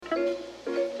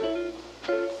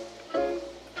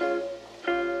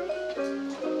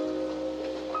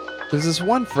There's this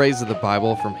one phrase of the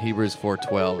Bible from Hebrews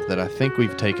 4:12 that I think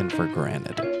we've taken for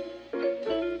granted.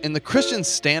 In the Christian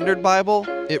Standard Bible,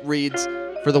 it reads,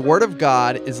 "For the word of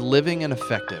God is living and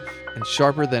effective, and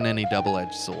sharper than any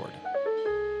double-edged sword."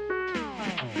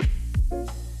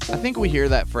 I think we hear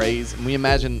that phrase and we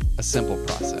imagine a simple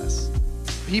process.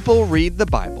 People read the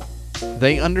Bible,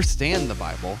 they understand the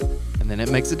Bible, and then it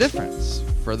makes a difference,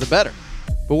 for the better.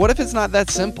 But what if it's not that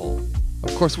simple?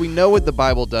 Of course, we know what the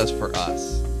Bible does for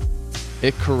us.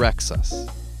 It corrects us.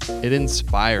 It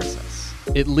inspires us.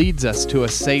 It leads us to a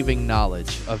saving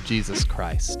knowledge of Jesus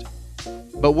Christ.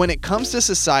 But when it comes to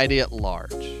society at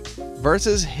large,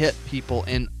 verses hit people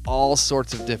in all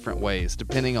sorts of different ways,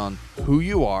 depending on who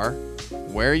you are,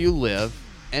 where you live,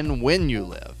 and when you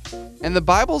live. And the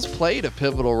Bible's played a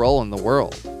pivotal role in the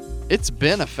world. It's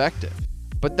been effective.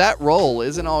 But that role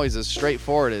isn't always as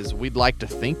straightforward as we'd like to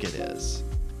think it is.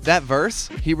 That verse,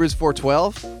 Hebrews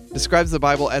 4:12, describes the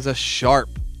Bible as a sharp,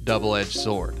 double-edged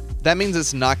sword. That means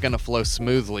it's not going to flow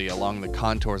smoothly along the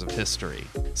contours of history.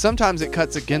 Sometimes it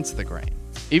cuts against the grain,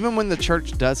 even when the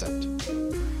church doesn't.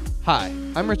 Hi,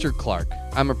 I'm Richard Clark.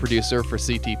 I'm a producer for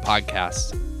CT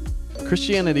Podcasts.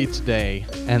 Christianity Today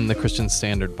and the Christian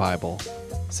Standard Bible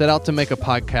set out to make a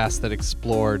podcast that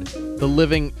explored the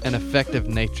living and effective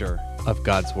nature of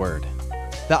God's Word.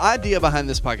 The idea behind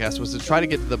this podcast was to try to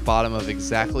get to the bottom of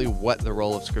exactly what the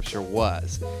role of Scripture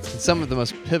was in some of the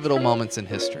most pivotal moments in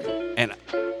history. And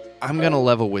I'm going to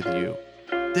level with you.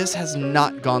 This has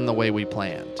not gone the way we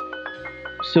planned.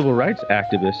 Civil rights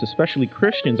activists, especially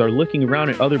Christians, are looking around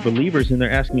at other believers and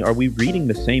they're asking, are we reading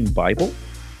the same Bible?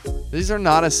 These are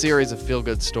not a series of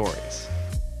feel-good stories.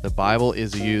 The Bible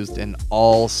is used in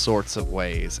all sorts of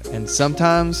ways, and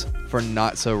sometimes for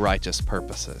not-so-righteous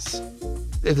purposes.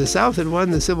 If the South had won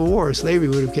the Civil War, slavery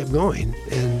would have kept going,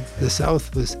 and the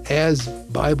South was as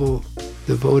Bible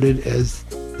devoted as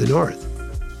the North.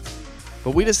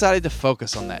 But we decided to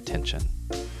focus on that tension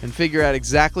and figure out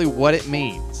exactly what it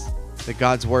means that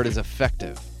God's Word is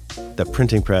effective. The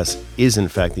printing press is in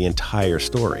fact the entire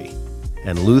story,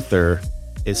 and Luther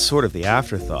is sort of the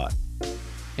afterthought.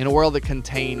 In a world that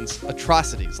contains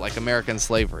atrocities like American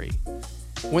slavery,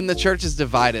 when the church is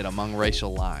divided among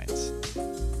racial lines,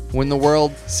 when the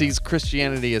world sees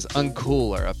Christianity as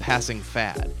uncool or a passing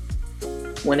fad.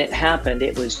 When it happened,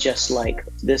 it was just like,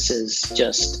 this is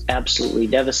just absolutely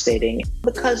devastating,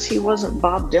 because he wasn't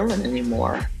Bob Dylan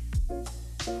anymore.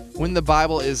 When the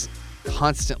Bible is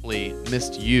constantly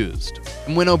misused,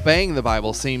 and when obeying the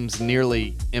Bible seems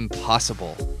nearly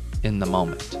impossible in the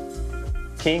moment.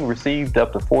 King received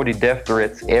up to 40 death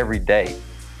threats every day.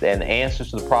 And the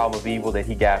answers to the problem of evil that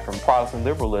he got from Protestant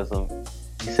liberalism,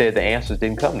 he said the answers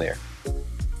didn't come there.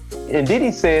 And then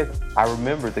he said, I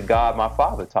remembered the God my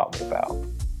father taught me about.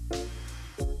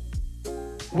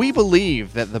 We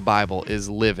believe that the Bible is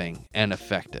living and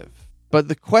effective. But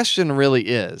the question really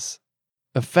is,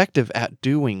 effective at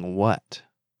doing what?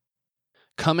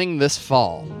 Coming this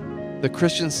fall, the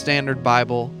Christian Standard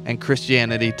Bible and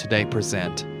Christianity Today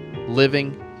present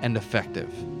Living and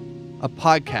Effective, a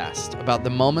podcast about the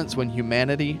moments when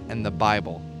humanity and the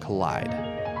Bible collide.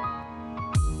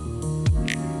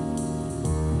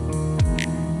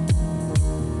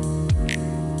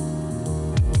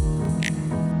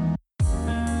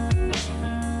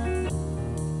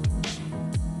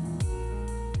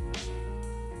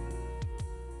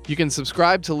 You can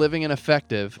subscribe to Living and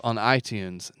Effective on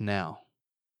iTunes now.